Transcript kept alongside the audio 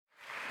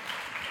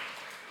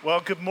Well,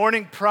 good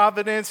morning,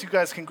 Providence. You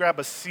guys can grab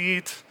a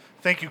seat.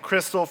 Thank you,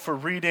 Crystal, for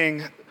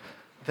reading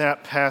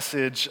that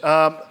passage.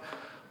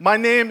 My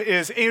name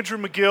is Andrew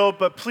McGill,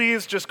 but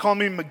please just call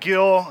me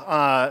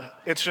McGill.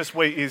 It's just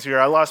way easier.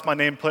 I lost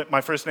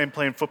my first name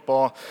playing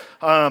football.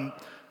 But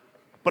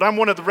I'm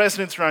one of the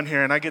residents around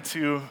here, and I get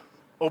to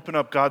open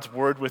up God's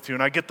Word with you.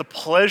 And I get the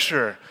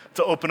pleasure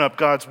to open up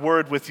God's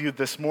Word with you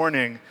this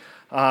morning.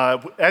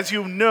 As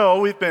you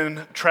know, we've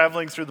been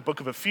traveling through the book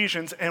of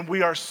Ephesians, and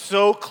we are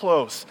so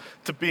close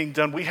to being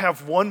done. We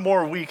have one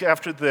more week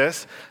after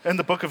this in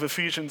the book of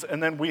Ephesians,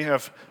 and then we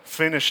have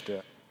finished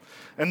it.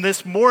 And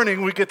this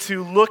morning, we get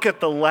to look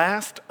at the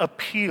last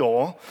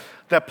appeal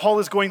that Paul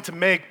is going to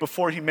make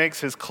before he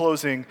makes his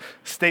closing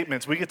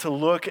statements. We get to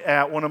look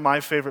at one of my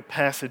favorite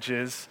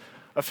passages,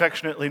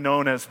 affectionately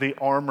known as the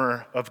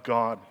armor of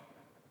God.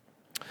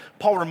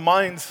 Paul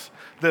reminds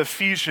the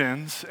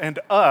Ephesians, and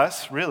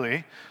us,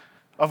 really,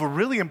 of a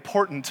really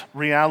important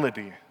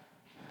reality,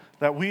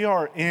 that we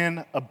are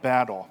in a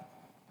battle.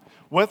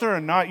 Whether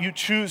or not you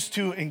choose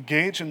to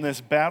engage in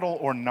this battle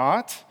or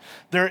not,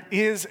 there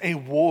is a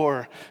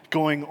war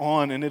going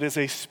on, and it is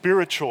a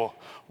spiritual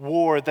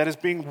war that is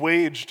being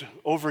waged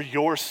over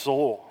your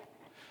soul.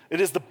 It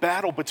is the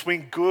battle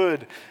between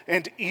good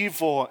and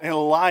evil, and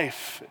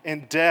life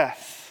and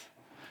death.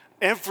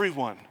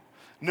 Everyone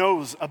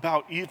knows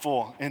about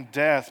evil and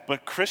death,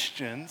 but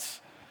Christians,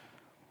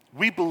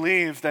 we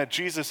believe that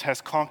Jesus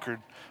has conquered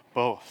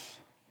both.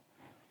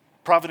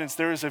 Providence,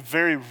 there is a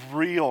very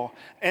real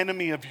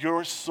enemy of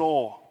your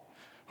soul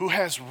who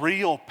has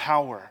real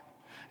power.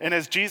 And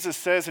as Jesus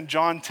says in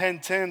John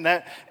 10:10,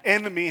 that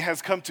enemy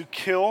has come to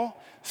kill,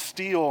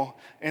 steal,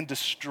 and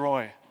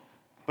destroy.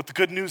 But the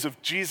good news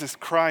of Jesus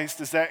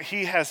Christ is that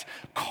he has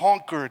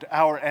conquered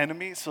our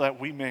enemy so that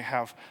we may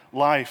have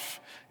life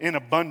in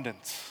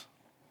abundance.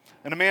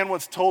 And a man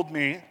once told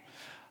me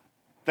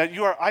that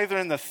you are either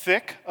in the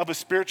thick of a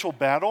spiritual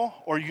battle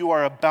or you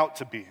are about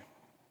to be.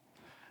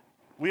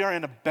 We are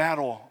in a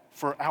battle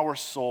for our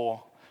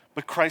soul,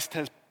 but Christ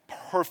has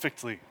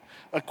perfectly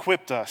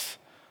equipped us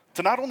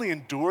to not only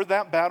endure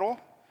that battle,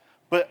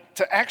 but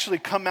to actually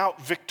come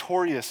out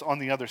victorious on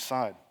the other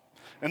side.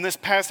 And this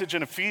passage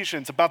in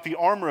Ephesians about the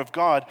armor of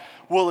God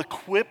will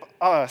equip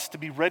us to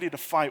be ready to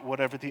fight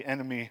whatever the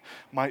enemy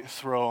might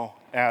throw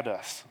at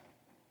us.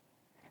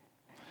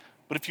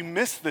 But if you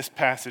missed this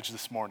passage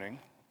this morning,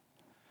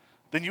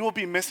 then you will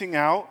be missing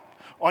out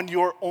on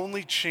your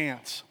only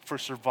chance for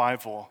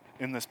survival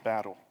in this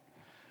battle.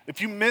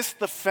 If you miss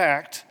the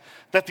fact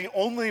that the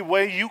only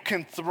way you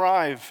can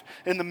thrive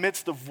in the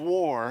midst of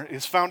war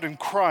is found in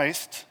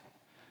Christ,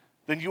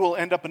 then you will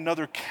end up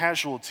another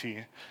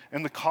casualty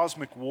in the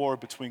cosmic war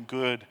between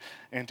good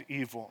and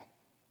evil.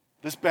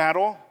 This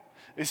battle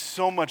is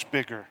so much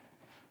bigger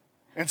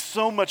and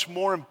so much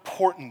more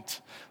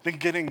important than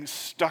getting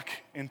stuck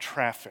in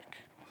traffic.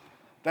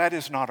 That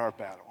is not our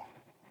battle.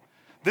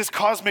 This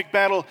cosmic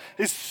battle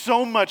is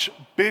so much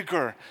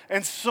bigger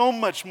and so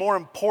much more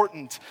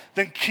important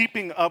than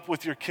keeping up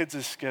with your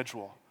kids'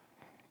 schedule.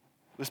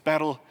 This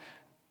battle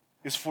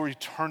is for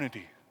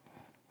eternity.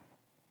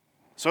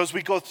 So as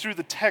we go through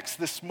the text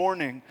this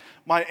morning,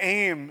 my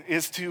aim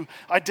is to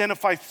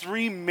identify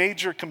three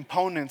major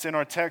components in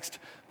our text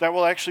that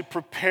will actually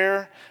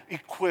prepare,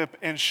 equip,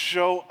 and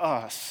show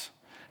us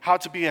how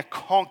to be a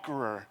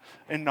conqueror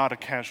and not a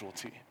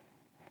casualty.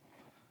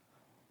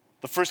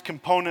 The first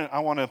component I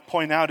want to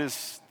point out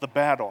is the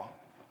battle.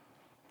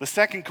 The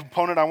second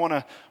component I want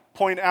to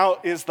point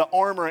out is the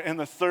armor, and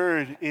the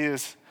third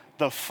is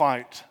the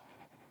fight.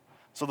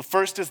 So the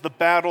first is the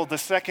battle, the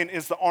second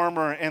is the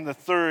armor, and the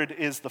third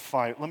is the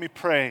fight. Let me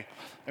pray,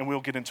 and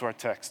we'll get into our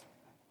text.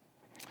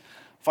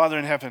 Father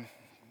in heaven,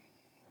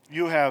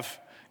 you have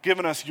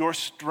given us your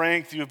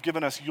strength, you have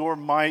given us your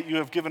might, you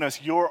have given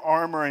us your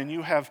armor, and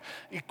you have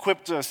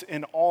equipped us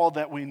in all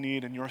that we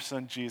need in your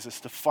Son Jesus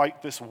to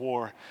fight this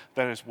war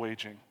that is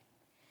waging.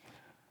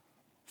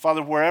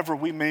 Father, wherever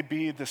we may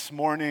be this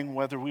morning,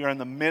 whether we are in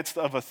the midst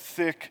of a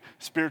thick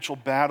spiritual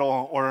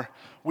battle or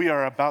we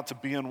are about to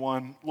be in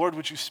one, Lord,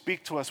 would you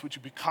speak to us? Would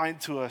you be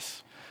kind to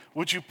us?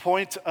 Would you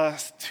point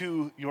us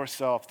to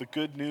yourself, the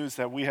good news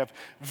that we have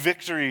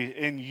victory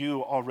in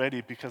you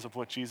already because of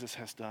what Jesus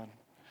has done?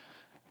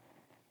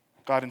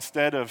 God,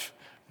 instead of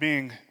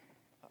being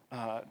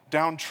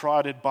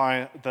downtrodden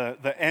by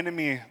the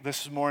enemy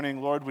this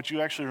morning, Lord, would you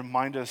actually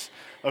remind us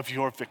of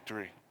your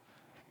victory?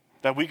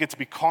 That we get to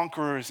be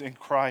conquerors in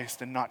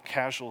Christ and not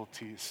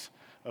casualties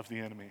of the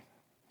enemy.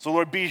 So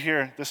Lord, be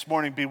here this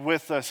morning, be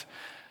with us,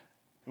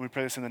 and we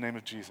pray this in the name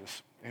of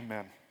Jesus.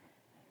 Amen.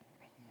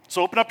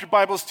 So open up your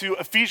Bibles to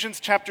Ephesians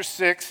chapter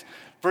 6,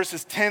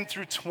 verses 10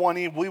 through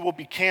 20. We will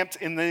be camped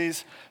in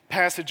these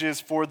passages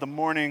for the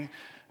morning.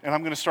 And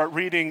I'm going to start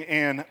reading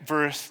in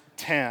verse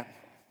 10.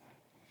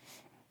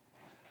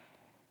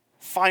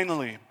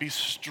 Finally, be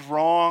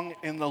strong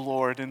in the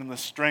Lord and in the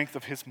strength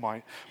of his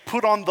might.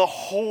 Put on the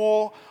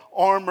whole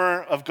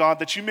armor of God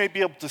that you may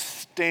be able to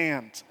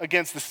stand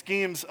against the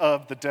schemes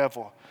of the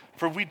devil.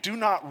 For we do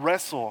not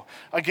wrestle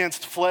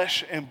against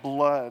flesh and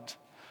blood,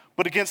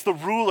 but against the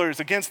rulers,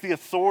 against the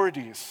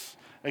authorities,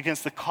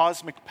 against the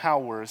cosmic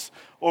powers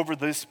over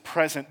this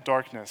present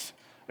darkness,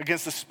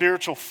 against the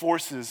spiritual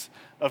forces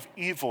of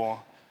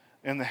evil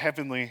in the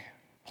heavenly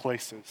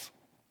places.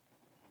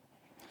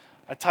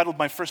 I titled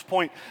my first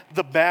point,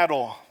 The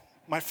Battle.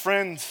 My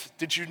friends,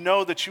 did you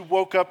know that you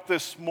woke up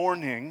this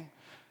morning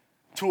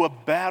to a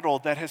battle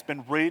that has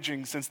been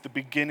raging since the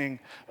beginning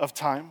of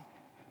time?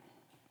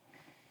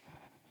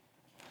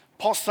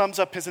 Paul sums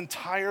up his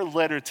entire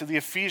letter to the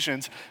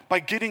Ephesians by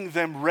getting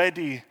them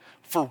ready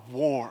for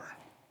war.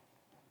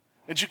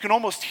 And you can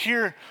almost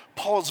hear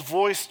Paul's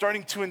voice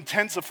starting to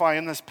intensify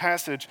in this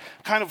passage,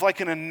 kind of like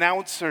an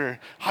announcer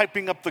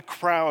hyping up the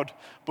crowd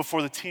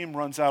before the team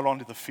runs out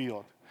onto the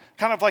field.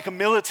 Kind of like a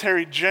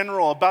military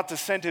general about to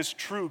send his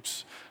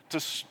troops to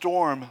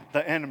storm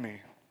the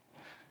enemy.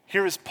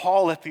 Here is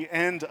Paul at the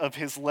end of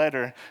his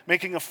letter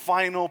making a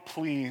final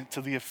plea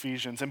to the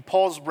Ephesians. And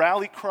Paul's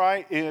rally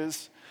cry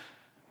is,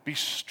 be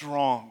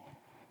strong.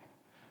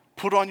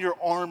 Put on your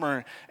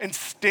armor and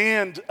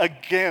stand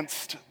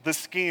against the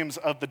schemes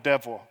of the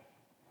devil.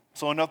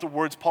 So in other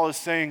words, Paul is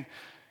saying,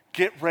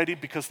 get ready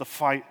because the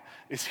fight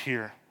is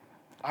here.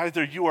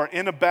 Either you are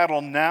in a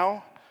battle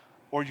now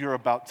or you're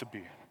about to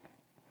be.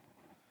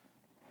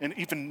 And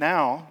even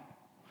now,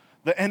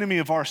 the enemy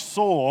of our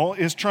soul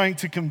is trying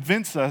to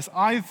convince us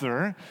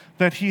either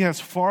that he has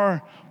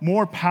far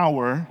more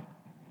power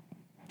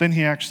than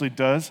he actually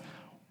does,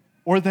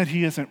 or that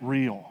he isn't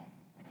real.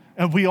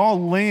 And we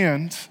all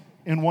land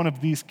in one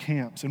of these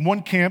camps. In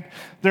one camp,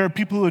 there are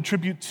people who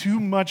attribute too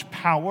much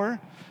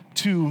power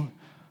to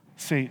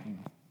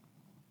Satan.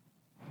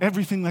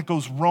 Everything that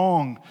goes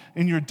wrong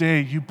in your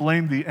day, you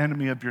blame the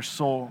enemy of your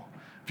soul.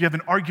 If you have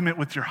an argument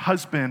with your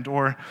husband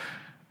or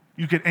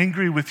you get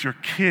angry with your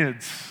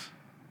kids,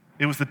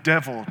 it was the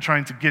devil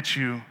trying to get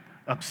you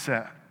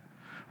upset.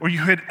 Or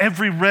you hit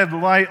every red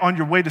light on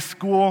your way to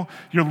school,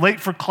 you're late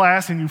for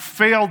class and you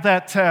failed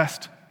that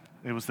test,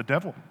 it was the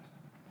devil.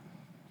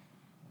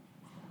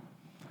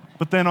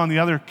 But then in the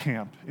other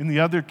camp,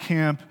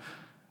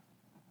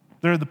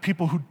 there are the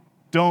people who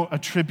don't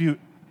attribute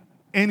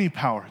any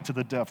power to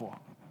the devil.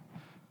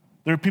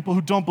 There are people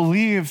who don't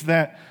believe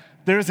that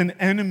there's an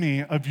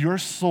enemy of your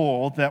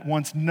soul that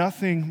wants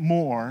nothing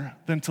more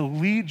than to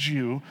lead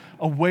you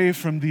away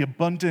from the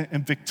abundant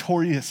and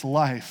victorious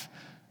life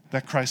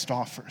that Christ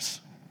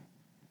offers.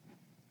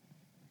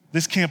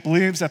 This camp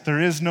believes that there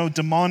is no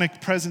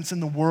demonic presence in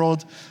the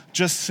world,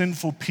 just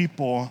sinful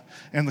people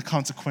and the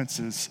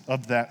consequences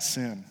of that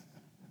sin.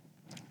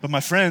 But my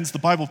friends, the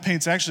Bible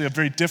paints actually a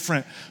very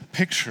different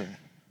picture.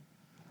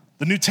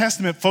 The New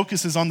Testament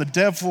focuses on the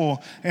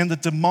devil and the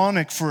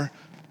demonic for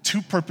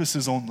two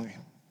purposes only.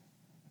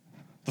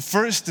 The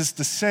first is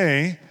to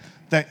say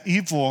that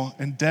evil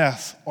and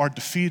death are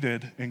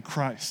defeated in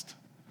Christ.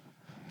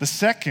 The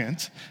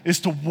second is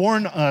to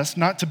warn us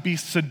not to be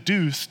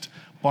seduced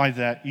by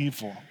that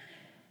evil.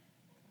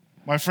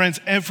 My friends,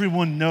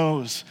 everyone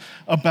knows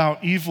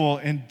about evil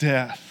and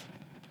death.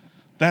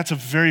 That's a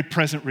very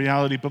present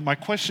reality. But my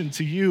question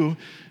to you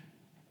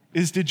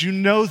is, did you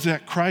know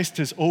that Christ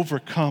has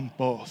overcome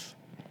both?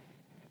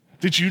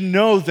 Did you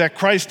know that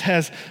Christ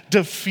has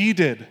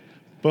defeated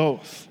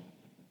both?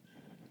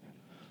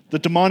 The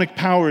demonic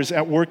powers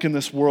at work in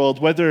this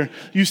world, whether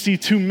you see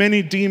too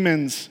many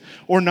demons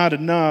or not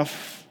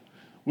enough,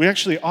 we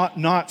actually ought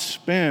not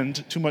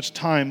spend too much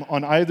time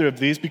on either of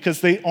these because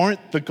they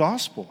aren't the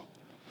gospel.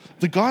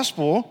 The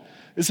gospel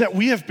is that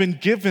we have been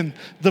given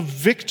the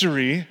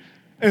victory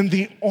and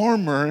the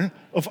armor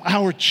of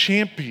our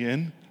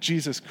champion,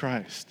 Jesus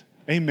Christ.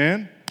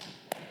 Amen?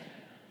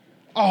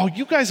 Oh,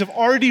 you guys have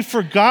already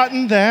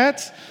forgotten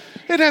that?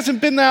 It hasn't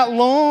been that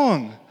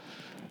long.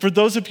 For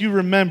those of you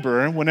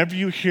remember, whenever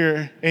you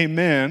hear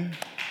amen,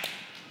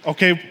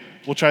 okay,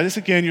 we'll try this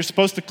again. You're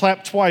supposed to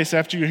clap twice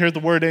after you hear the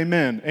word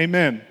amen.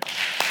 Amen.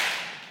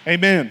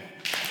 Amen.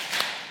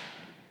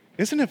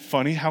 Isn't it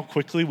funny how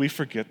quickly we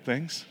forget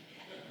things?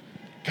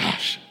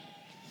 Gosh.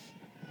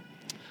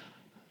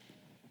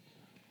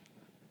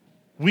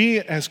 We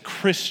as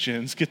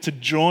Christians get to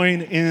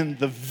join in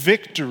the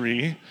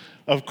victory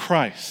of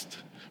Christ,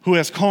 who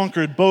has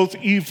conquered both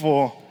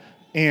evil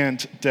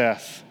and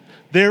death.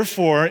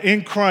 Therefore,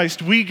 in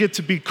Christ, we get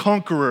to be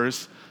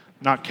conquerors,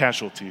 not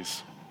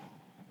casualties.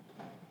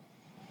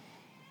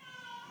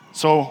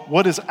 So,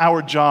 what is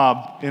our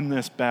job in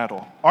this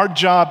battle? Our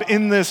job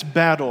in this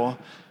battle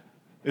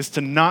is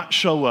to not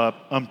show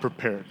up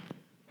unprepared.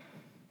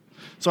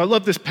 So I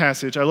love this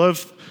passage. I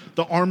love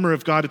the armor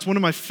of God. It's one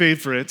of my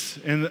favorites,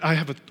 and I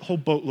have a whole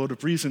boatload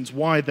of reasons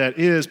why that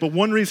is. But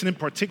one reason in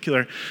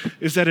particular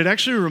is that it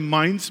actually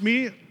reminds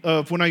me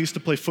of when I used to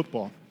play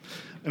football.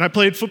 And I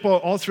played football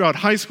all throughout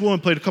high school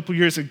and played a couple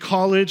years in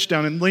college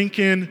down in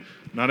Lincoln,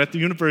 not at the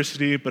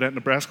university, but at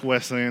Nebraska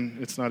Wesleyan.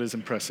 It's not as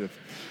impressive.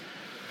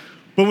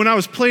 But when I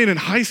was playing in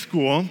high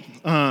school,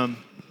 I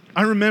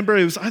remember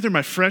it was either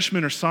my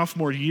freshman or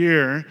sophomore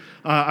year,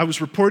 I was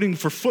reporting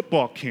for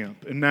football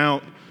camp. And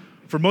now,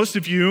 for most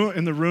of you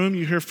in the room,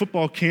 you hear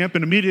football camp,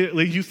 and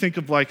immediately you think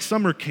of like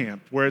summer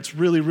camp, where it's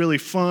really, really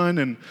fun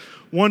and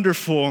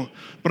wonderful,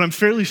 but I'm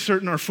fairly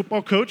certain our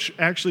football coach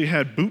actually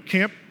had boot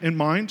camp in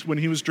mind when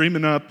he was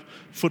dreaming up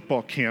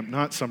football camp,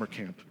 not summer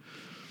camp.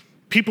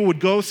 People would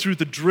go through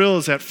the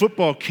drills at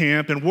football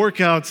camp and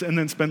workouts and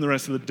then spend the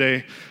rest of the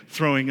day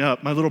throwing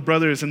up. My little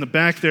brother is in the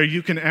back there.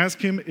 You can ask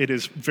him. It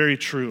is very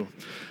true.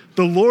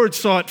 The Lord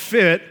saw it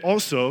fit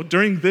also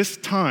during this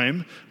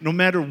time, no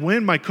matter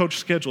when my coach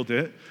scheduled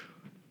it,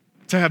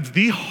 to have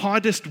the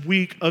hottest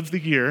week of the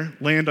year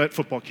land at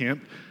football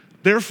camp.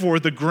 Therefore,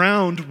 the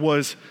ground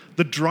was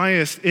the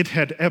driest it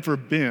had ever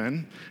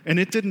been, and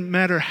it didn't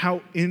matter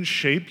how in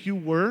shape you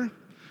were,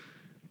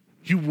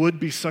 you would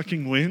be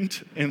sucking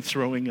wind and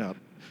throwing up.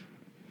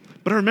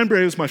 But I remember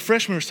it was my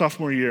freshman or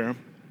sophomore year,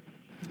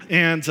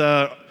 and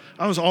I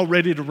was all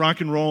ready to rock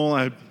and roll.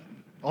 I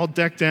all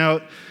decked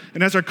out.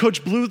 And as our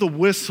coach blew the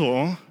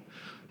whistle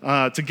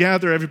to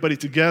gather everybody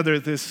together,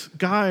 this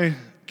guy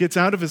gets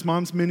out of his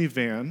mom's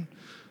minivan,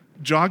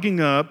 jogging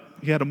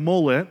up. He had a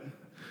mullet.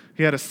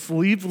 He had a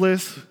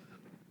sleeveless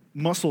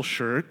muscle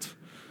shirt.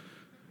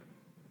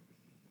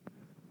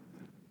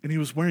 And he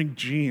was wearing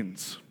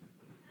jeans.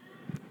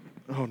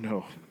 Oh,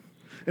 no.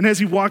 And as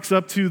he walks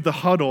up to the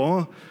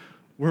huddle,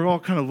 we're all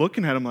kind of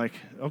looking at him like,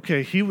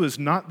 okay, he was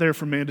not there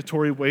for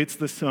mandatory weights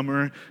this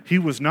summer. He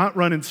was not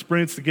running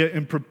sprints to get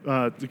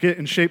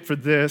in shape for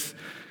this.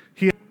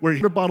 He had a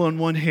water bottle in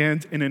one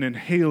hand and an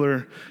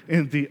inhaler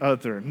in the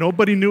other.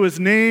 Nobody knew his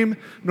name.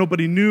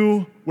 Nobody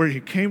knew where he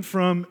came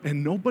from.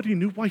 And nobody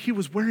knew why he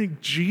was wearing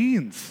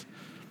jeans.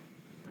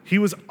 He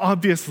was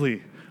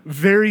obviously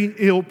very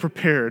ill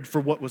prepared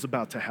for what was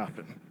about to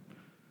happen.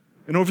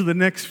 And over the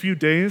next few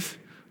days,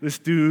 this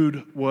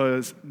dude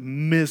was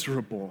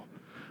miserable.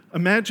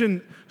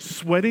 Imagine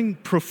sweating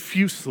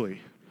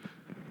profusely,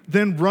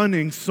 then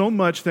running so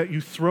much that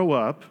you throw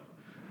up,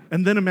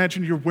 and then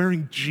imagine you're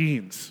wearing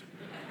jeans.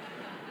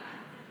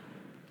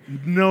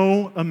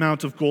 No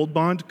amount of Gold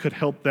Bond could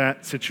help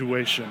that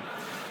situation.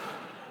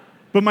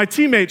 But my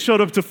teammate showed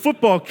up to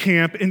football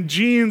camp in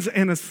jeans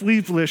and a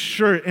sleeveless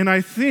shirt, and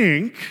I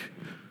think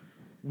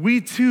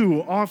we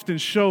too often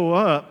show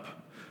up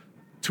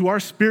to our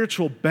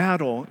spiritual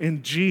battle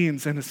in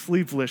jeans and a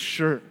sleeveless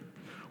shirt,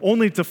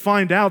 only to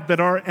find out that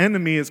our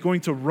enemy is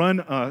going to run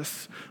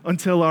us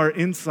until our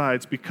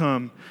insides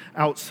become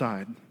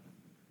outside.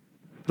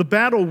 The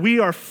battle we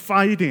are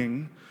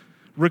fighting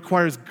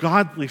requires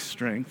godly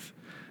strength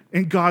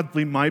and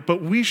godly might,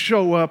 but we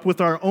show up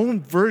with our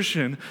own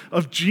version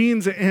of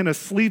jeans and a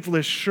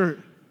sleeveless shirt.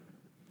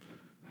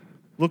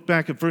 Look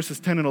back at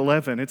verses 10 and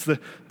 11. It's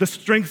the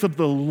strength of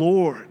the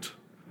Lord,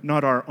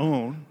 not our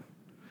own.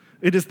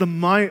 It is the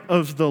might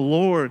of the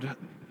Lord,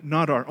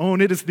 not our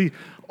own. It is the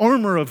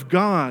armor of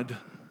God,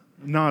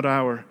 not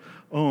our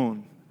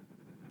own.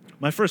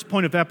 My first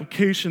point of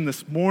application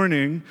this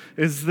morning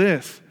is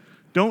this.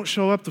 Don't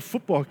show up to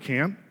football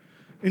camp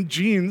in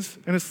jeans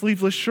and a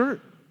sleeveless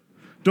shirt.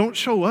 Don't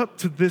show up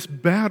to this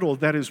battle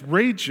that is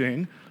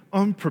raging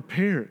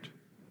unprepared.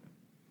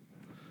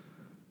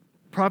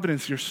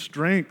 Providence, your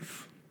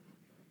strength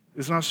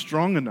is not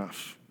strong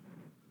enough.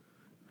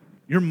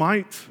 Your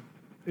might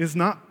is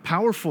not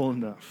powerful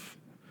enough.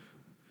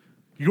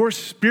 Your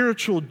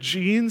spiritual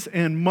jeans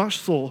and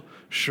muscle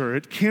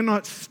shirt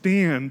cannot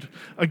stand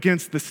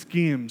against the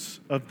schemes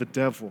of the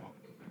devil.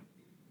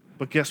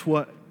 But guess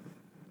what?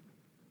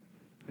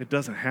 It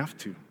doesn't have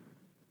to.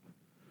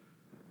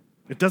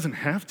 It doesn't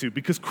have to,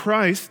 because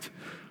Christ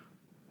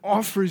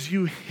offers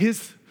you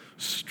his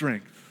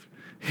strength,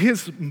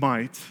 his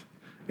might,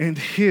 and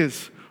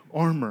his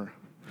armor.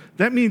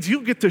 That means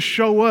you get to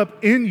show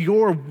up in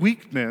your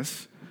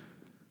weakness,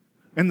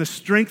 and the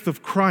strength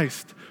of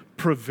Christ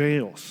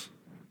prevails.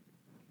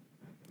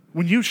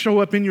 When you show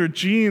up in your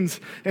jeans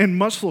and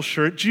muscle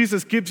shirt,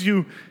 Jesus gives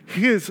you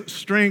his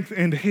strength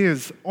and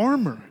his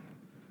armor.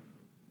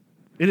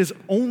 It is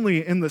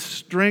only in the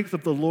strength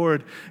of the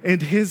Lord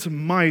and his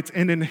might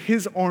and in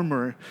his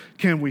armor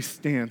can we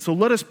stand. So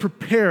let us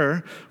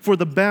prepare for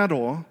the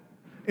battle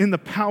in the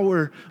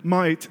power,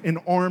 might, and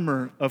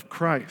armor of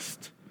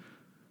Christ.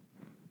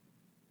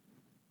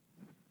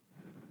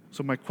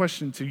 So my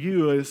question to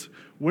you is,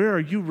 where are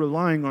you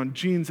relying on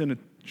jeans and a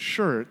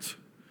shirt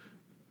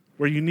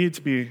where you need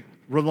to be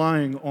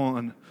relying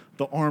on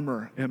the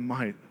armor and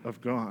might of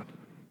God?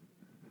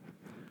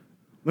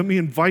 Let me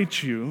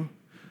invite you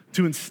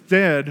to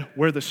instead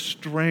wear the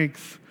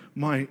strength,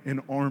 might,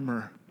 and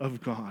armor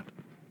of God.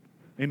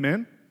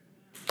 Amen?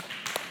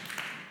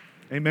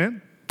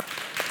 Amen?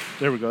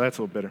 There we go, that's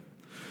a little better.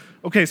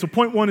 Okay, so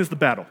point one is the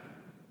battle.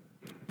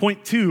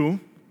 Point two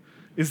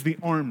is the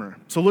armor.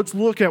 So let's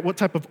look at what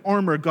type of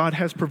armor God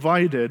has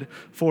provided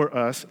for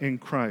us in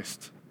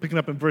Christ. Picking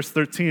up in verse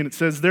 13, it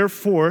says,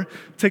 "Therefore,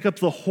 take up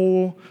the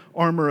whole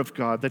armor of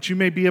God, that you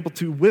may be able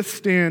to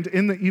withstand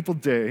in the evil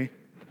day,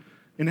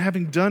 and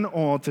having done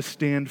all, to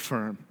stand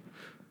firm.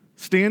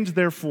 Stand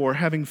therefore,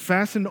 having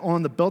fastened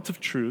on the belt of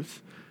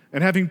truth,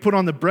 and having put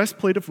on the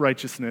breastplate of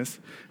righteousness,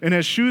 and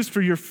as shoes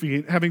for your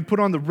feet, having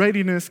put on the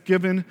readiness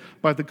given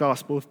by the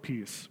gospel of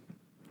peace.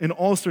 In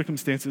all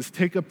circumstances,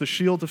 take up the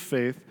shield of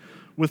faith,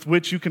 with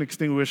which you can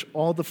extinguish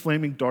all the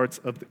flaming darts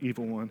of the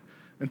evil one,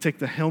 and take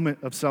the helmet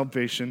of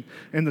salvation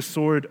and the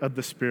sword of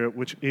the Spirit,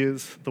 which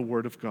is the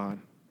Word of God.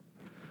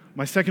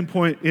 My second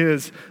point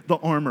is the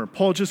armor.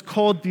 Paul just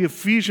called the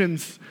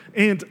Ephesians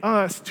and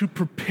us to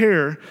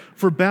prepare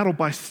for battle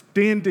by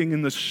standing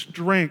in the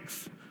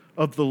strength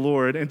of the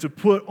Lord and to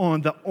put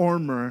on the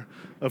armor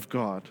of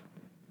God.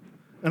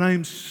 And I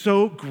am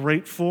so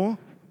grateful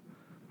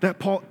that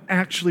Paul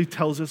actually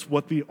tells us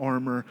what the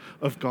armor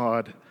of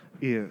God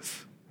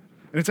is.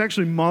 And it's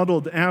actually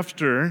modeled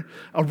after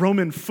a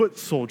Roman foot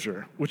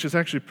soldier, which is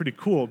actually pretty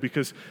cool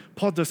because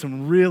Paul does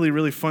some really,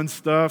 really fun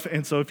stuff.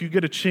 And so if you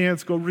get a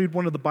chance, go read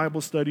one of the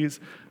Bible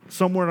studies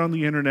somewhere on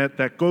the internet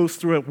that goes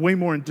through it way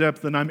more in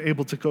depth than I'm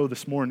able to go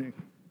this morning.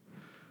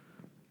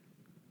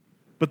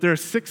 But there are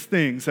 6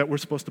 things that we're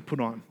supposed to put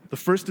on. The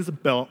first is a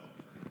belt,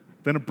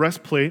 then a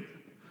breastplate,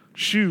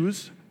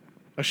 shoes,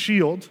 a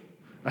shield,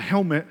 a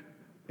helmet,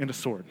 and a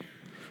sword.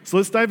 So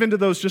let's dive into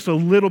those just a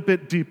little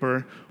bit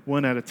deeper,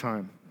 one at a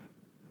time.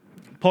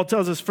 Paul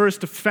tells us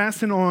first to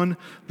fasten on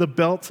the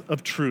belt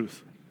of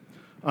truth.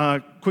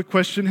 Quick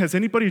question, has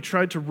anybody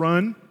tried to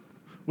run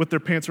with their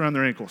pants around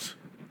their ankles?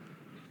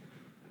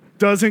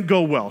 Doesn't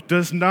go well,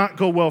 does not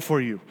go well for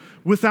you.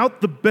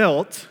 Without the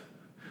belt,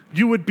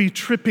 you would be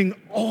tripping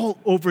all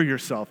over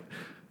yourself.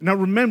 Now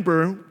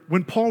remember,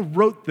 when Paul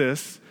wrote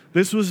this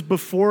was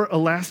before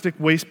elastic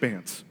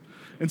waistbands.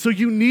 And so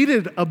you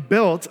needed a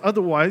belt,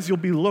 otherwise you'll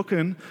be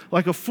looking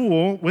like a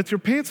fool with your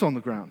pants on the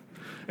ground.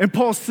 And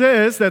Paul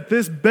says that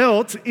this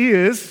belt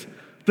is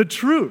the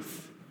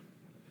truth.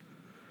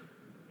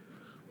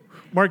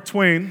 Mark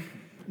Twain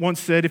once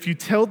said, if you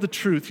tell the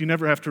truth, you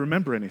never have to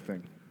remember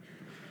anything.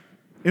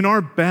 In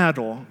our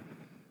battle,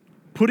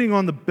 putting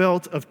on the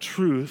belt of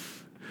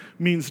truth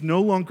means no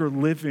longer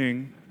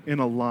living in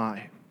a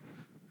lie.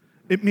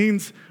 It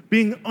means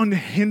being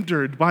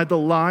unhindered by the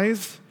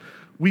lies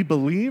we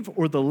believe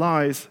or the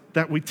lies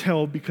that we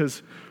tell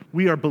because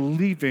we are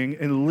believing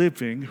and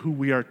living who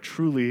we are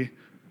truly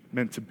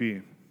meant to be.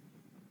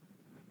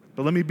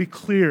 But let me be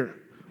clear,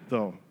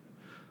 though.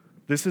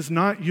 This is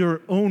not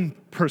your own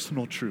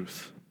personal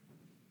truth.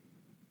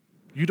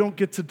 You don't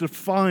get to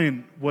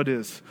define what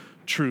is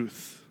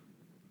truth.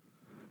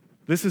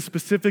 This is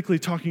specifically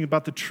talking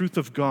about the truth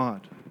of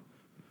God.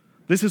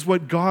 This is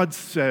what God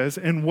says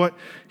and what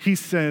He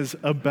says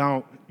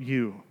about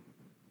you.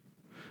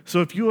 So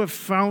if you have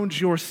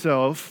found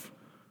yourself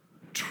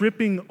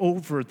tripping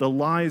over the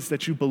lies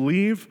that you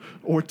believe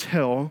or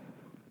tell,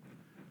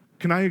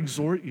 can I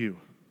exhort you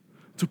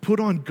to put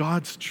on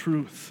God's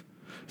truth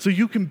so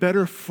you can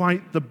better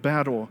fight the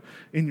battle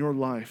in your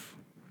life?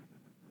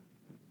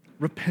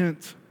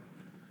 Repent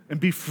and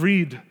be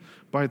freed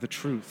by the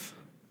truth.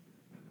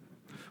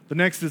 The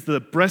next is the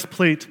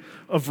breastplate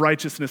of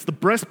righteousness. The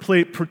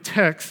breastplate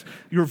protects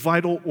your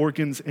vital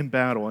organs in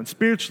battle. And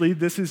spiritually,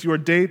 this is your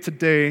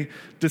day-to-day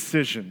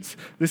decisions.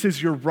 This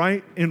is your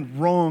right and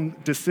wrong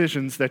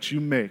decisions that you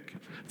make.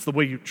 It's the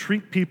way you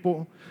treat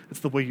people. It's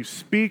the way you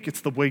speak.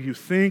 It's the way you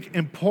think.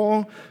 And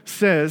Paul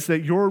says that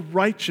your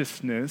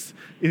righteousness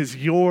is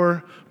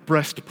your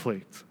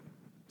breastplate.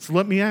 So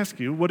let me ask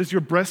you, what does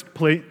your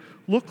breastplate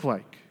look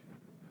like?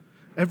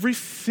 Every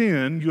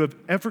sin you have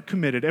ever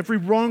committed, every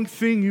wrong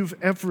thing you've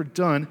ever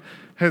done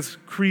has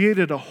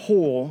created a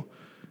hole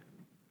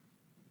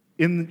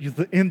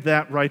in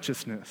that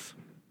righteousness.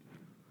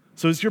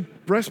 So is your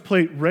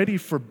breastplate ready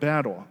for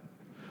battle?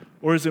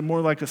 Or is it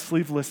more like a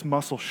sleeveless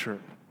muscle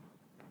shirt?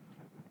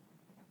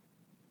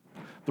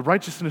 The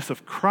righteousness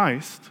of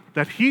Christ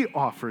that He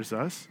offers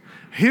us,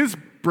 His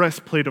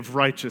breastplate of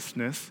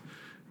righteousness,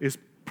 is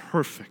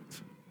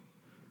perfect.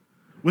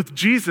 With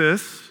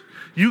Jesus,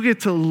 you get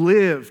to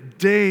live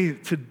day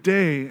to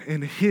day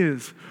in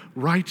His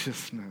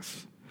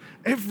righteousness.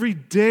 Every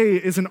day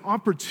is an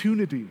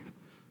opportunity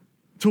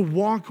to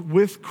walk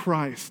with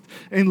Christ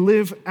and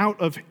live out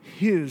of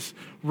His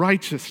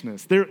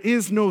righteousness. There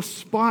is no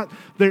spot,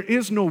 there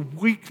is no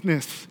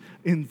weakness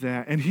in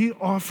that. And He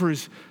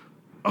offers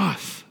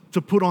us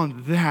to put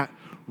on that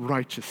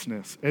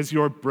righteousness as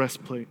your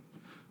breastplate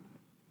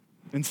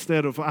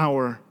instead of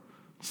our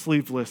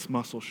sleeveless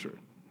muscle shirt.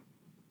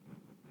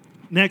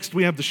 Next,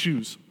 we have the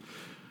shoes.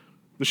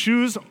 The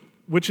shoes,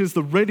 which is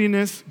the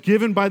readiness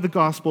given by the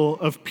gospel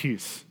of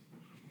peace.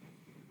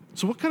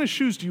 So what kind of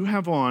shoes do you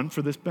have on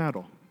for this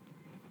battle?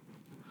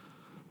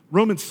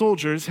 Roman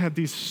soldiers had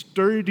these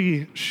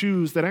sturdy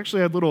shoes that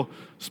actually had little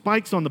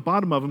spikes on the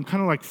bottom of them,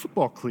 kind of like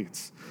football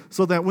cleats,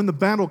 so that when the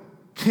battle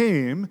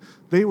came,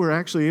 they were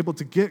actually able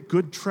to get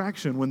good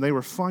traction when they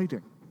were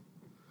fighting.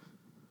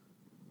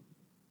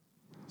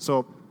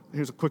 So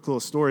here's a quick little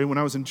story. When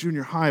I was in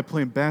junior high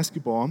playing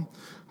basketball,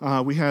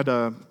 we had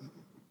one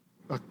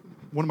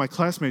of my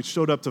classmates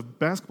showed up to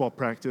basketball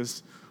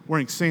practice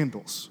wearing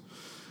sandals.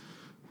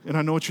 And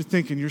I know what you're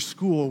thinking. Your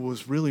school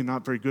was really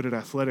not very good at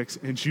athletics,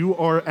 and you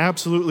are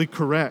absolutely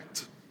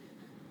correct.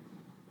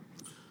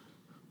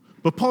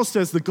 But Paul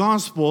says the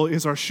gospel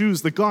is our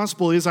shoes. The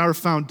gospel is our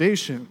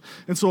foundation.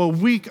 And so a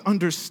weak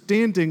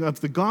understanding of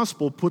the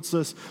gospel puts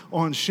us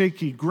on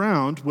shaky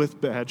ground with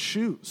bad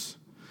shoes.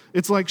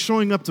 It's like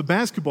showing up to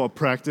basketball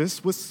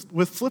practice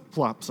with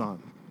flip-flops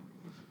on.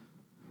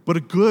 but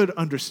a good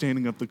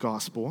understanding of the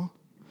gospel,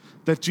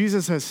 that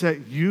Jesus has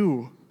set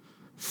you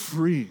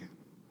free,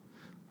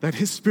 that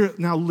his Spirit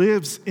now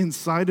lives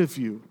inside of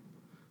you,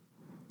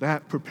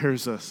 that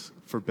prepares us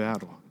for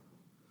battle.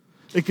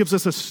 It gives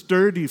us a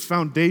sturdy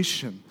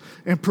foundation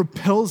and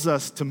propels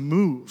us to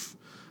move.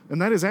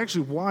 And that is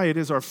actually why it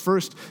is our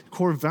first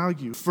core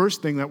value,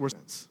 first thing that we're.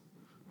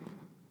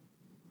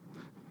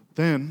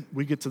 Then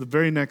we get to the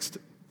very next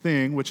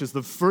thing, which is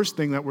the first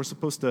thing that we're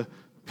supposed to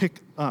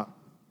pick up.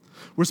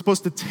 We're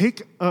supposed to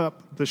take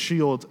up the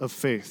shield of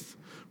faith,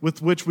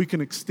 with which we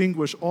can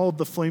extinguish all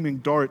the flaming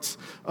darts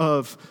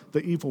of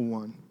the evil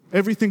one.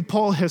 Everything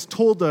Paul has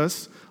told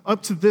us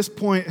up to this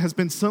point has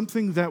been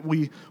something that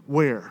we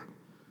wear.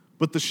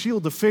 But the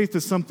shield of faith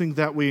is something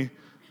that we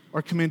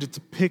are commanded to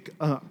pick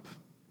up.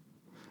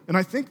 And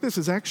I think this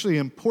is actually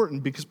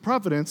important because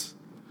Providence,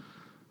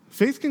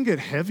 faith can get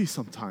heavy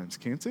sometimes,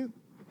 can't it?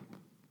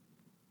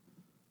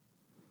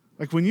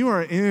 Like when you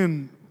are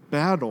in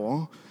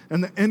battle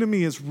and the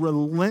enemy is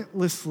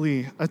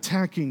relentlessly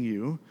attacking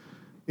you,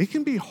 it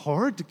can be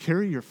hard to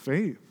carry your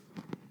faith.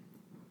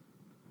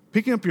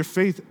 Picking up your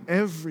faith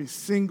every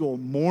single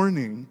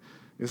morning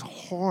is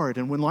hard.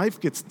 And when life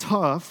gets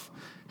tough,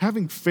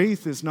 having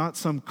faith is not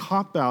some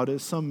cop-out,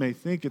 as some may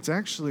think. It's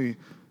actually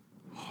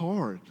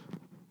hard.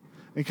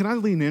 And can I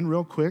lean in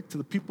real quick to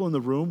the people in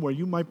the room where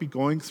you might be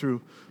going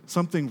through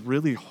something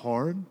really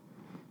hard?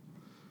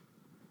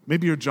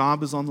 Maybe your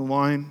job is on the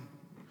line,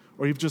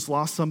 or you've just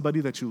lost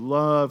somebody that you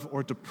love,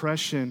 or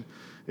depression.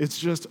 It's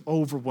just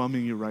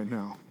overwhelming you right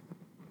now.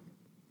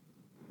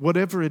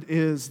 Whatever it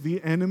is,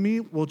 the enemy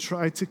will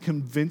try to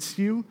convince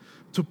you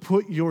to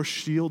put your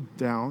shield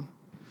down,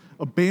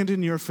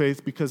 abandon your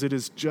faith because it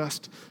is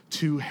just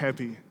too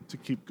heavy to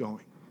keep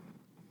going.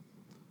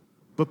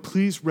 But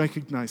please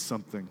recognize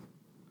something.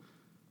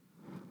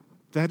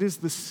 That is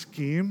the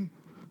scheme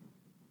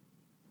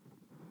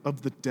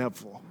of the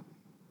devil.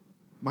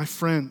 My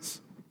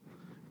friends,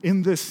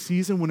 in this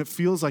season when it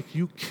feels like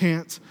you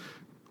can't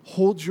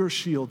hold your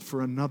shield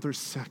for another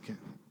second,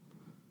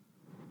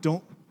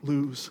 don't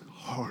lose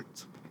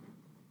heart.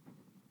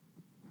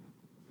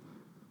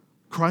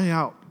 Cry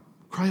out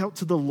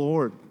to the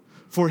Lord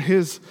for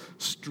his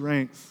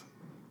strength.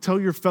 Tell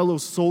your fellow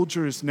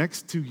soldiers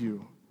next to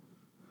you,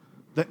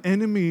 the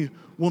enemy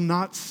will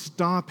not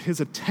stop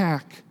his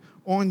attack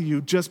on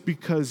you just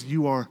because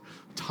you are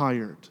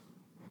tired.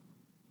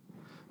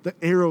 The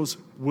arrows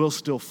will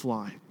still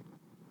fly.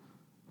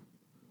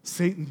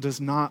 Satan does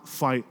not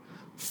fight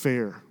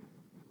fair.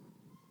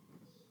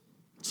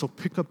 So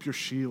pick up your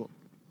shield.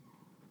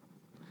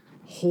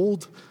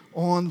 Hold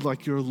on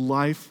like your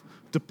life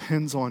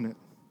depends on it,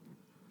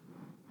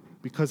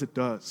 because it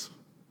does.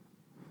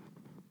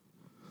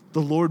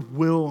 The Lord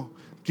will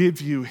give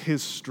you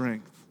his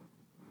strength.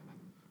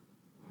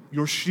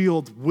 Your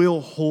shield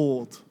will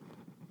hold.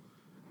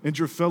 And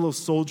your fellow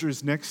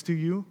soldiers next to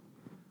you,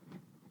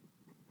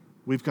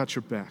 we've got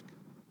your back.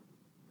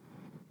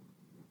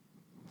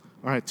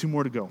 All right, 2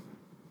 more to go.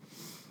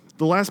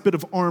 The last bit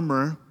of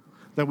armor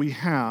that we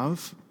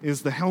have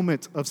is the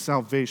helmet of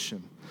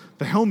salvation.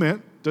 The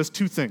helmet does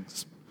 2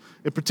 things.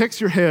 It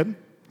protects your head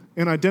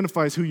and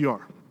identifies who you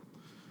are.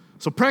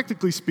 So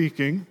practically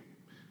speaking,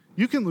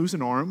 you can lose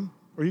an arm,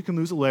 or you can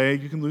lose a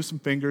leg, you can lose some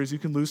fingers, you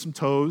can lose some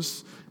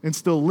toes, and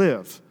still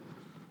live.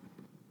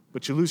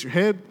 But you lose your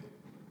head,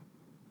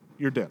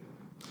 you're dead.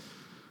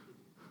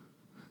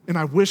 And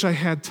I wish I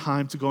had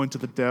time to go into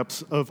the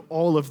depths of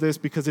all of this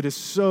because it is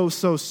so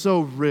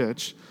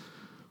rich.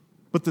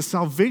 But the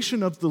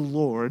salvation of the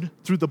Lord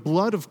through the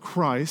blood of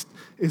Christ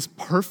is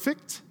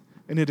perfect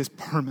and it is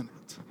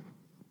permanent.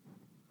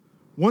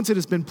 Once it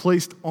has been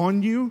placed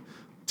on you,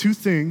 2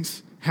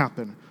 things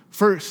happen.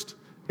 First,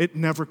 it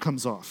never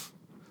comes off.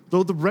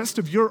 Though the rest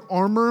of your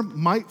armor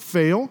might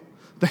fail,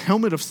 the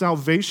helmet of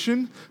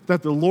salvation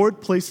that the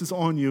Lord places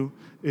on you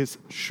is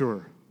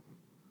sure.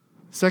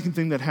 Second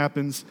thing that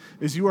happens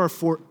is you are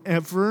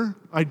forever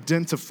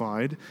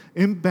identified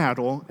in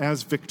battle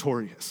as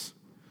victorious.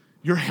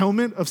 Your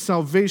helmet of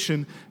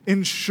salvation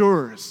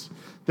ensures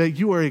that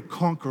you are a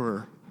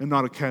conqueror and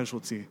not a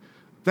casualty.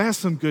 That's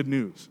some good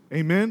news.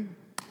 Amen?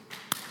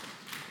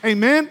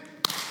 Amen?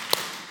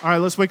 All right,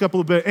 let's wake up a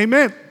little bit.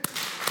 Amen?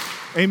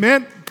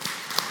 Amen?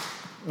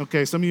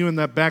 Okay, some of you in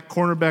that back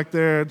corner back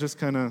there, just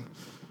kind of,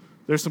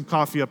 there's some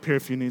coffee up here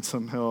if you need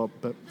some help.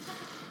 But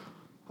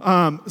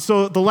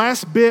so the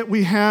last bit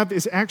we have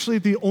is actually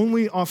the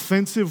only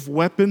offensive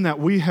weapon that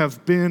we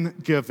have been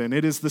given.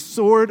 It is the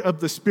sword of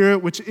the Spirit,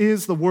 which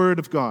is the Word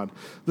of God.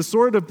 The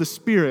sword of the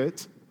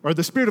Spirit, or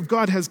the Spirit of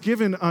God, has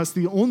given us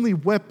the only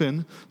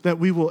weapon that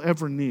we will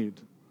ever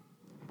need.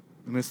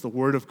 And it's the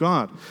Word of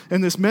God.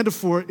 And this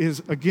metaphor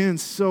is, again,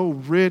 so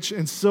rich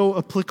and so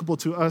applicable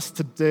to us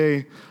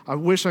today. I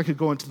wish I could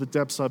go into the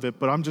depths of it,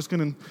 but I'm just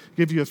going to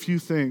give you a few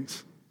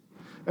things.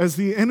 As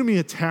the enemy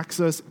attacks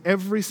us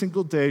every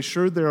single day,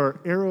 sure, there are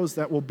arrows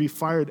that will be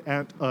fired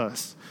at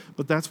us,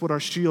 but that's what our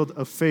shield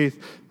of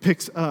faith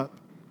picks up.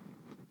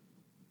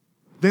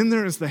 Then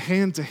there is the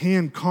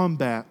hand-to-hand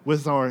combat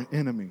with our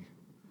enemy.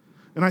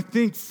 And I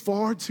think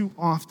far too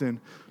often,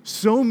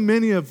 So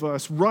many of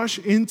us rush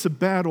into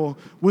battle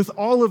with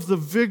all of the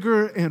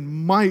vigor and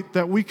might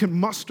that we can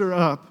muster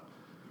up,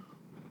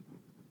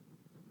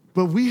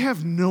 but we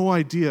have no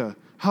idea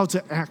how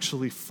to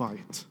actually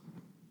fight.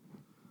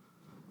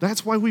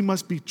 That's why we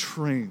must be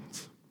trained.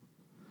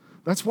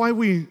 That's why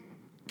we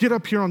get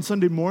up here on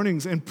Sunday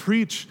mornings and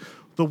preach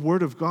the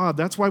Word of God.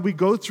 That's why we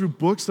go through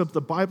books of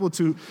the Bible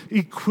to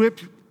equip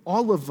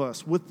all of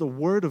us with the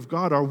Word of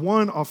God, our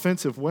one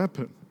offensive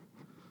weapon.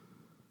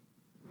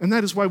 And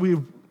that is why we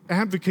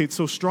advocate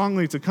so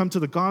strongly to come to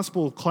the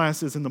gospel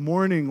classes in the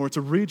morning or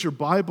to read your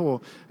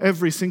Bible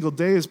every single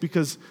day, is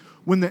because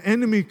when the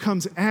enemy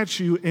comes at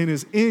you and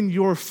is in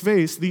your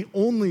face, the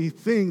only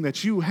thing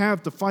that you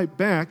have to fight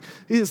back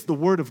is the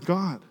Word of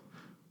God.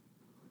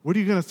 What are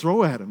you going to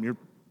throw at him? Your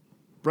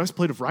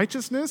breastplate of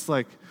righteousness?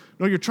 No,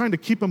 you're trying to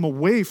keep him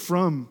away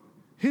from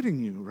hitting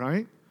you,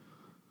 right?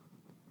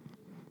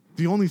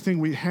 The only thing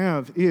we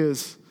have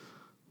is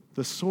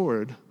the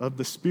sword of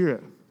the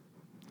Spirit.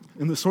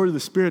 And the sword of the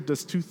Spirit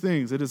does two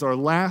things. It is our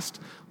last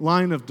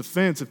line of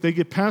defense. If they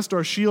get past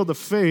our shield of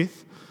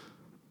faith,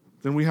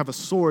 then we have a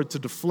sword to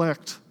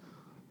deflect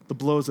the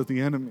blows of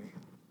the enemy.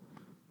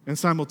 And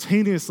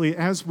simultaneously,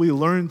 as we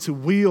learn to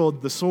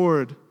wield the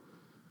sword,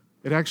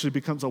 it actually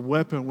becomes a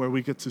weapon where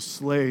we get to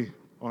slay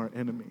our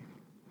enemy.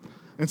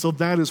 And so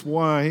that is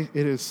why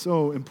it is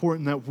so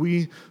important that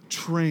we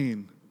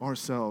train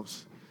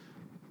ourselves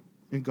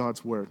in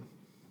God's Word.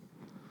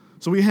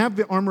 So we have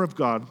the armor of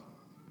God.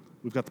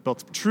 We've got the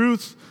belt of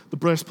truth, the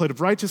breastplate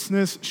of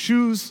righteousness,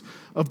 shoes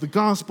of the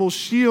gospel,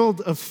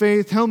 shield of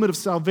faith, helmet of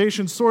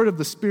salvation, sword of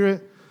the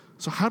Spirit.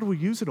 So how do we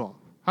use it all?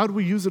 How do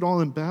we use it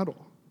all in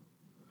battle?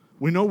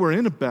 We know we're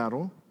in a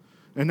battle,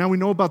 and now we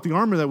know about the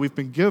armor that we've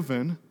been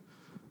given.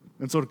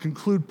 And so to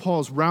conclude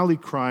Paul's rally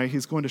cry,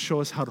 he's going to show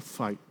us how to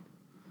fight.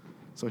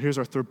 So here's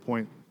our third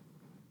point.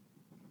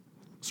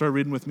 Start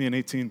reading with me in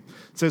 18.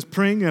 It says,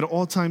 praying at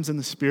all times in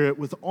the Spirit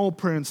with all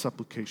prayer and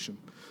supplication.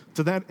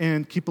 To that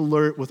end, keep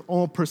alert with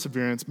all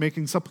perseverance,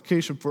 making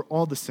supplication for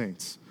all the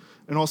saints,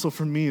 and also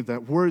for me,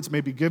 that words may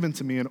be given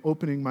to me in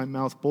opening my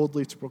mouth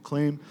boldly to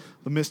proclaim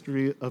the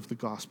mystery of the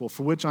gospel,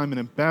 for which I'm an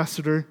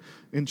ambassador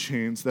in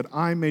chains, that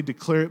I may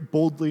declare it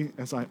boldly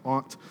as I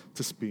ought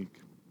to speak.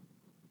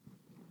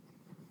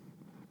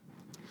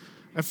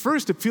 At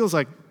first, it feels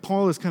like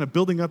Paul is kind of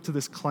building up to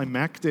this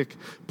climactic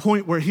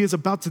point where he is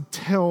about to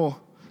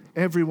tell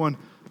everyone,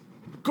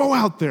 go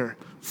out there,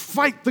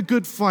 fight the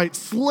good fight,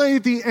 slay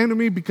the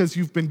enemy because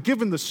you've been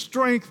given the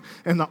strength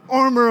and the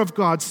armor of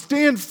God.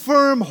 Stand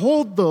firm,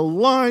 hold the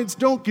lines,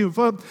 don't give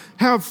up.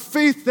 Have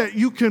faith that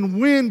you can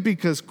win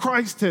because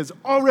Christ has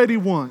already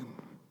won.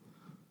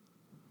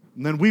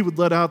 And then we would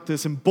let out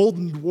this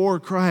emboldened war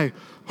cry,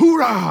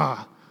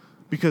 hoorah,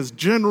 because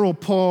General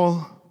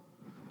Paul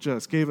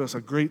just gave us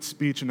a great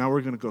speech and now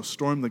we're going to go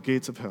storm the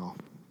gates of hell.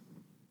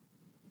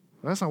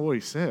 That's not what he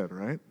said,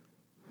 right?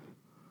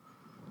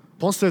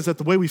 Paul says that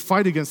the way we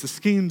fight against the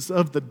schemes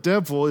of the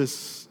devil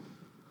is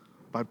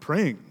by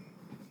praying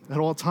at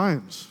all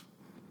times,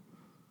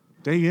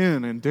 day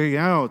in and day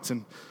out,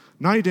 and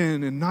night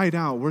in and night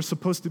out. We're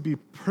supposed to be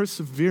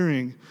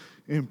persevering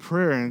in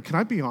prayer. And can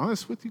I be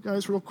honest with you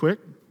guys real quick?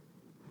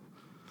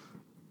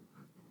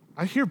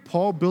 I hear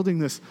Paul building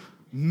this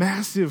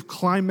massive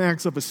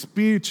climax of a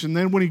speech, and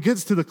then when he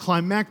gets to the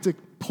climactic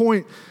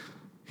point,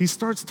 he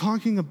starts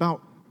talking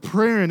about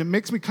prayer, and it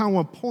makes me kind of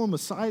want to pull him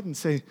aside and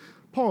say,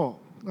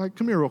 Paul,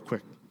 come here real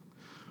quick.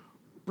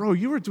 Bro,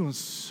 you were doing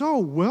so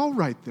well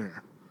right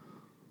there.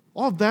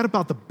 All of that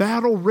about the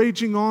battle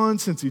raging on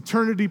since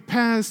eternity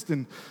past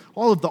and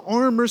all of the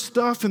armor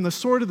stuff and the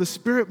sword of the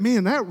Spirit,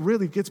 man, that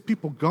really gets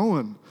people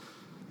going.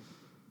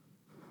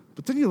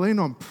 But then you land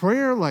on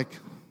prayer,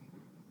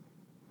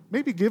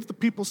 maybe give the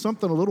people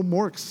something a little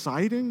more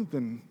exciting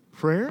than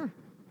prayer.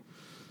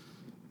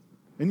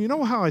 And you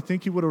know how I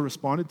think he would have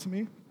responded to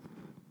me?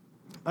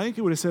 I think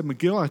he would have said,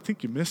 McGill, I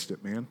think you missed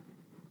it, man.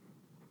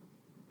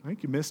 I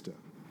think you missed it.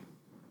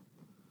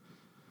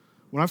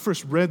 When I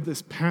first read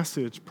this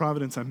passage,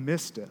 Providence, I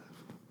missed it.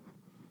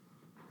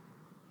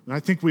 And I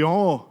think we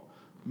all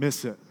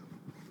miss it.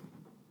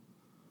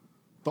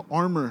 The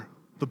armor,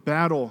 the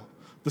battle,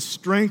 the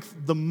strength,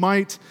 the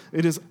might,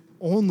 it is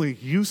only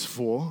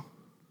useful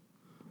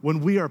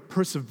when we are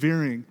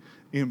persevering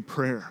in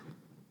prayer.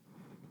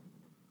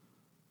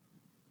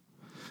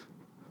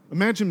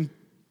 Imagine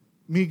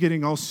me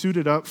getting all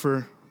suited up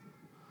for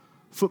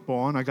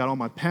football, and I got all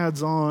my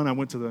pads on. I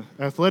went to the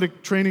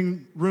athletic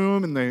training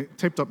room, and they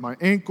taped up my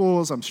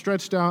ankles. I'm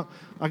stretched out.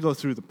 I go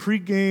through the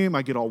pregame.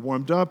 I get all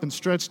warmed up and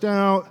stretched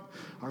out.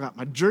 I got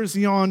my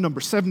jersey on, number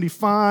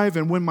 75,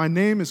 and when my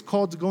name is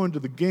called to go into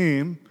the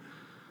game,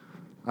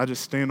 I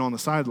just stand on the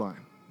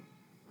sideline.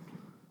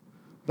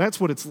 That's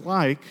what it's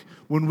like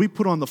when we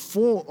put on the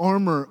full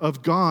armor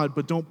of God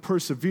but don't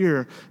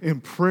persevere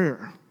in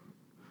prayer.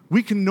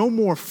 We can no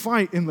more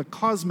fight in the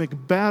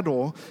cosmic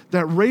battle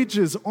that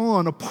rages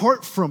on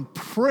apart from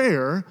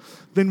prayer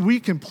than we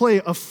can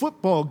play a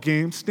football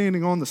game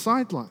standing on the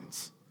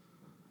sidelines.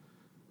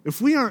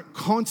 if we aren't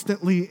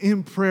constantly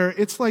in prayer,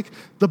 it's like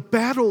the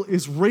battle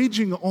is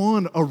raging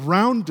on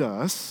around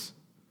us,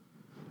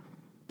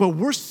 but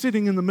we're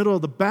sitting in the middle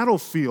of the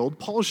battlefield,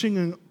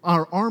 polishing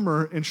our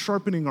armor and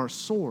sharpening our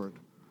sword.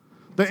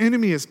 The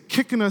enemy is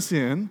kicking us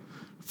in,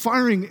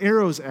 firing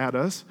arrows at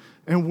us,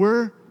 and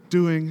we're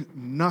doing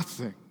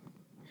nothing.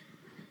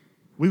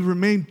 We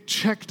remain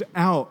checked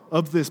out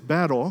of this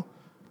battle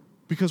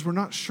because we're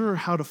not sure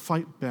how to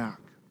fight back.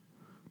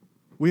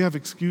 We have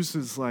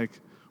excuses like,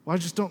 well, I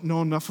just don't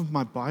know enough of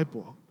my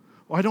Bible.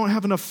 Well, I don't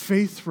have enough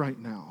faith right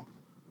now.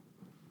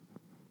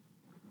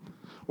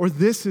 Or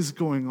this is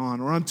going on,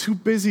 or I'm too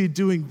busy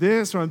doing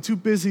this, or I'm too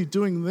busy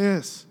doing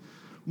this.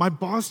 My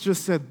boss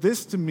just said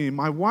this to me.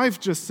 My wife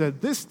just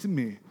said this to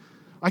me.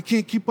 I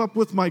can't keep up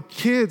with my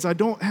kids. I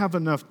don't have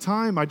enough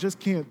time. I just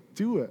can't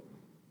do it.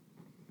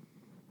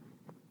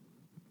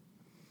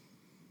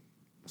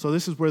 So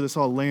this is where this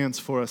all lands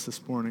for us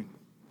this morning.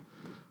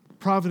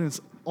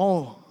 Providence,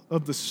 all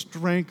of the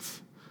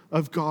strength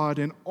of God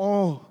and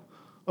all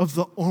of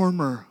the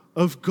armor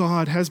of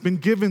God has been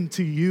given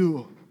to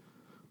you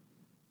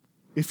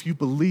if you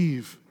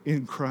believe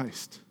in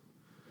Christ.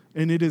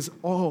 And it is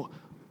all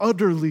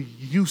utterly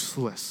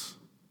useless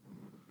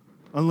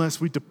unless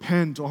we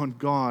depend on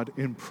God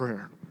in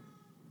prayer.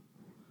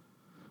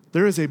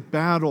 There is a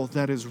battle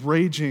that is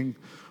raging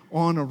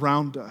on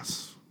around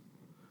us,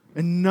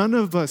 and none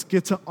of us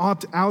get to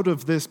opt out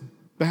of this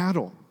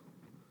battle.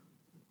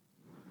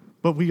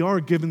 But we are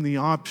given the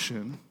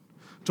option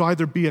to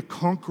either be a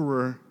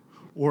conqueror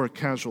or a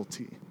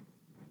casualty.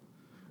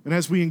 And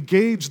as we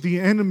engage the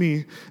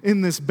enemy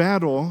in this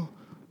battle,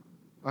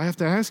 I have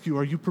to ask you,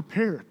 are you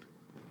prepared?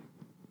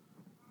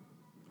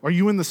 Are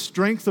you in the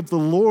strength of the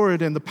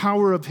Lord and the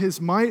power of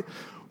His might?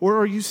 Or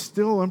are you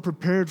still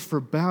unprepared for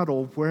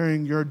battle,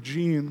 wearing your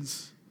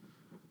jeans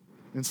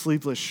and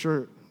sleeveless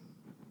shirt?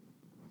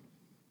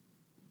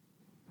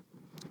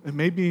 And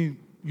maybe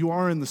you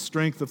are in the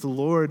strength of the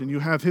Lord and you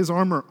have His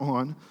armor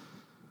on.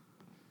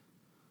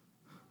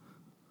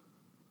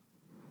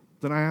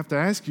 Then I have to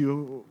ask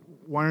you,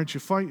 why aren't you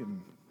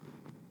fighting?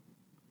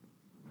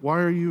 Why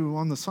are you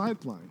on the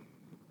sideline?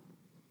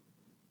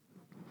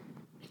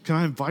 Can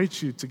I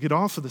invite you to get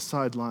off of the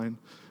sideline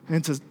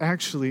and to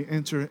actually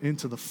enter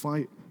into the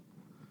fight?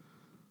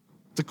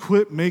 To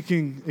quit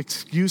making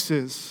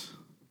excuses,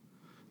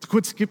 to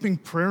quit skipping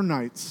prayer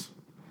nights,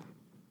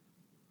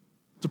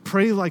 to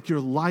pray like your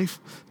life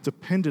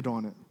depended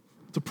on it,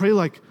 to pray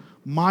like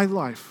my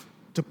life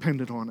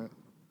depended on it,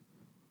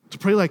 to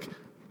pray like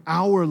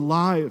our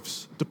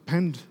lives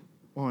depend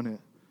on it,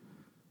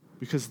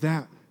 because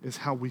that is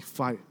how we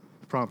fight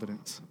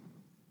providence.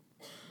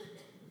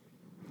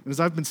 And as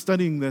I've been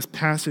studying this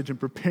passage and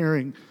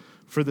preparing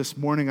for this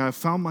morning, I've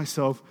found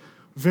myself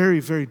very,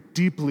 very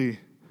deeply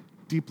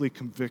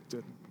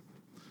convicted.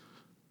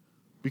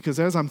 Because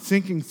as I'm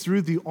thinking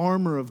through the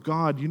armor of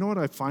God, you know what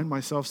I find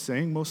myself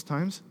saying most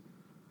times?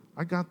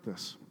 I got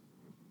this.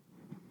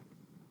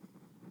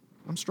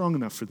 I'm strong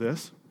enough for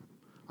this.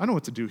 I know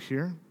what to do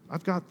here.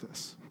 I've got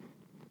this.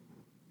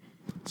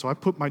 So I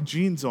put my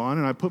jeans on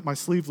and I put my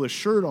sleeveless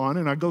shirt on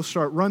and I go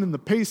start running the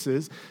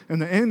paces,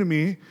 and the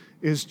enemy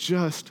is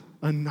just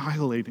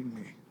annihilating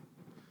me.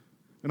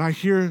 And I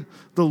hear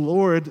the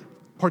Lord,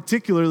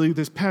 particularly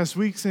this past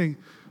week, saying,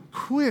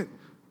 quit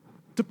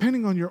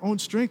depending on your own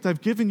strength.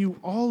 I've given you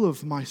all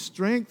of my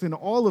strength and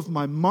all of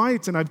my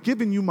might, and I've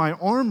given you my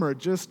armor.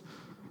 Just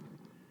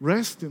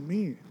rest in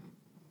me.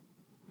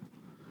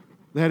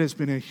 That has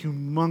been a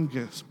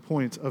humongous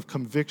point of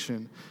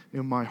conviction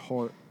in my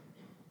heart.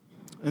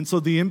 And so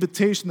the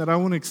invitation that I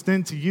want to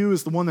extend to you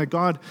is the one that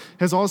God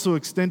has also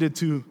extended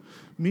to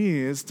me,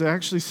 is to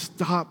actually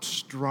stop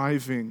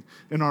striving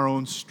in our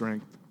own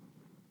strength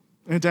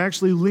and to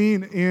actually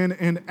lean in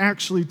and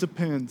actually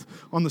depend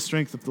on the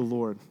strength of the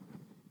Lord.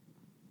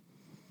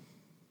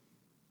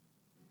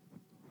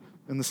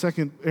 And the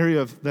second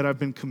area that I've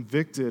been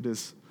convicted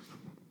is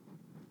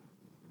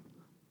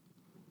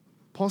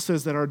Paul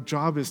says that our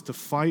job is to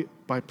fight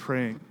by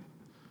praying.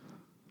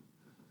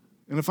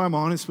 And if I'm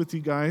honest with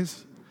you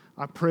guys,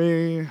 I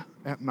pray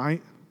at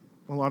night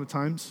a lot of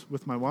times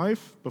with my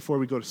wife before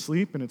we go to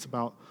sleep, and it's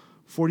about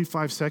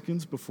 45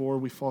 seconds before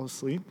we fall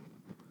asleep.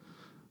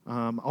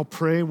 I'll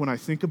pray when I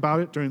think about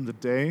it during the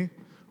day,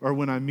 or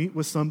when I meet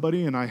with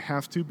somebody and I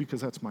have to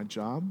because that's my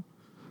job.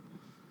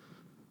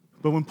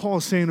 But when Paul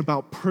is saying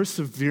about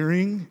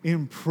persevering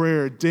in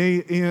prayer day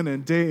in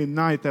and day and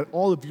night, that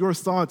all of your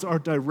thoughts are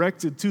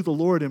directed to the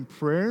Lord in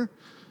prayer,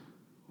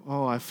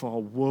 I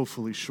fall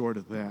woefully short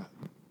of that.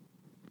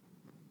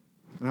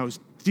 And I was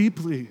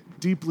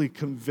deeply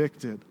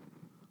convicted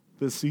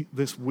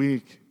this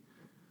week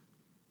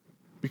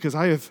because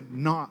I have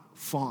not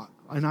fought,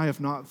 and I have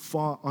not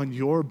fought on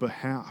your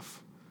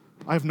behalf.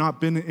 I have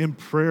not been in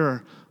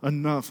prayer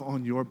enough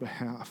on your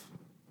behalf.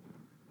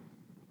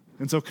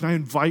 And so can I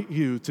invite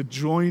you to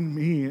join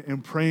me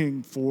in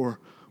praying for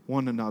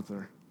one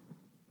another?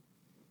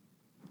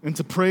 And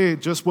to pray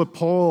just what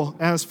Paul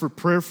asked for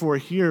prayer for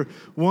here.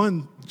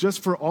 One,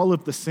 just for all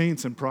of the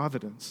saints in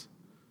Providence.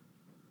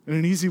 And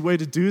an easy way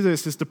to do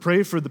this is to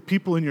pray for the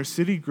people in your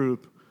city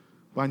group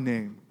by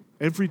name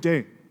every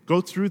day.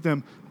 Go through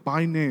them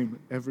by name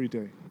every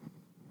day.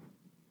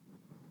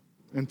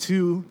 And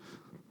two,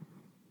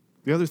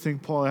 the other thing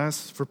Paul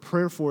asks for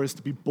prayer for is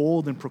to be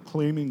bold in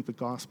proclaiming the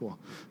gospel.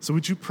 So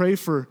would you pray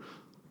for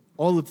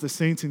all of the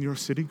saints in your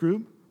city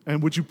group?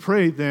 And would you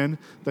pray then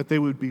that they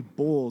would be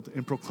bold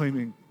in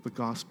proclaiming the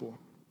gospel?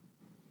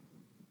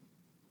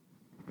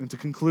 And to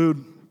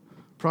conclude,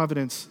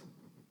 Providence,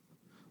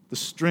 the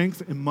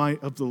strength and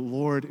might of the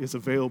Lord is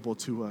available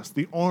to us.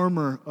 The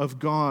armor of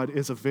God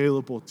is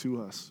available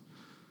to us.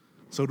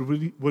 So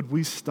would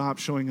we stop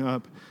showing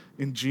up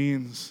in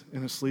jeans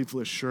and a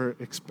sleeveless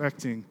shirt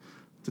expecting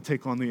to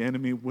take on the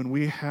enemy when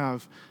we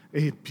have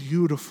a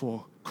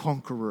beautiful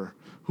conqueror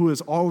who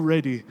has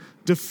already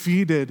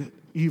defeated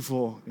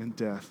evil and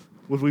death?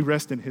 Would we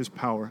rest in his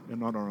power and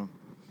not our own?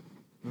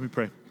 Let me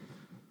pray.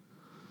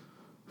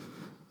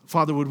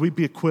 Father, would we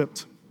be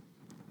equipped?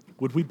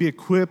 Would we be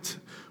equipped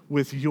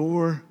with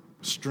your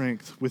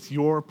strength, with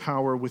your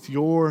power, with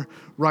your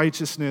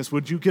righteousness?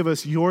 Would you give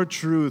us your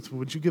truth?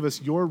 Would you give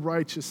us your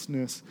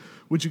righteousness?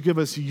 Would you give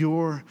us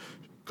your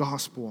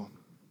gospel?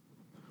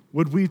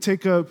 Would we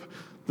take up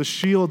the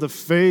shield of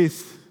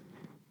faith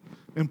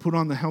and put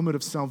on the helmet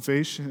of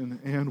salvation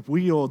and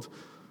wield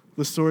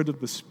the sword of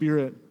the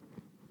Spirit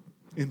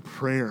in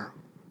prayer,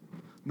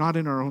 not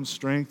in our own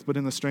strength, but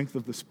in the strength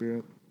of the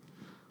Spirit?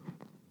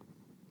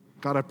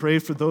 God, I pray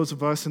for those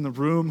of us in the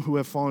room who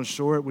have fallen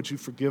short. Would you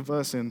forgive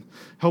us and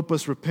help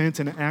us repent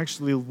and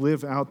actually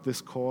live out this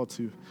call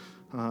to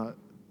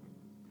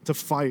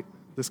fight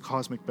this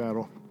cosmic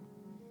battle?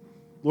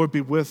 Lord,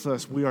 be with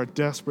us. We are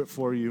desperate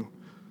for you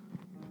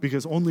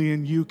because only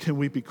in you can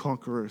we be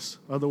conquerors.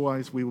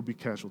 Otherwise, we will be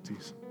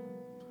casualties.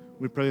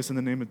 We pray this in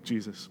the name of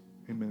Jesus.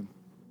 Amen.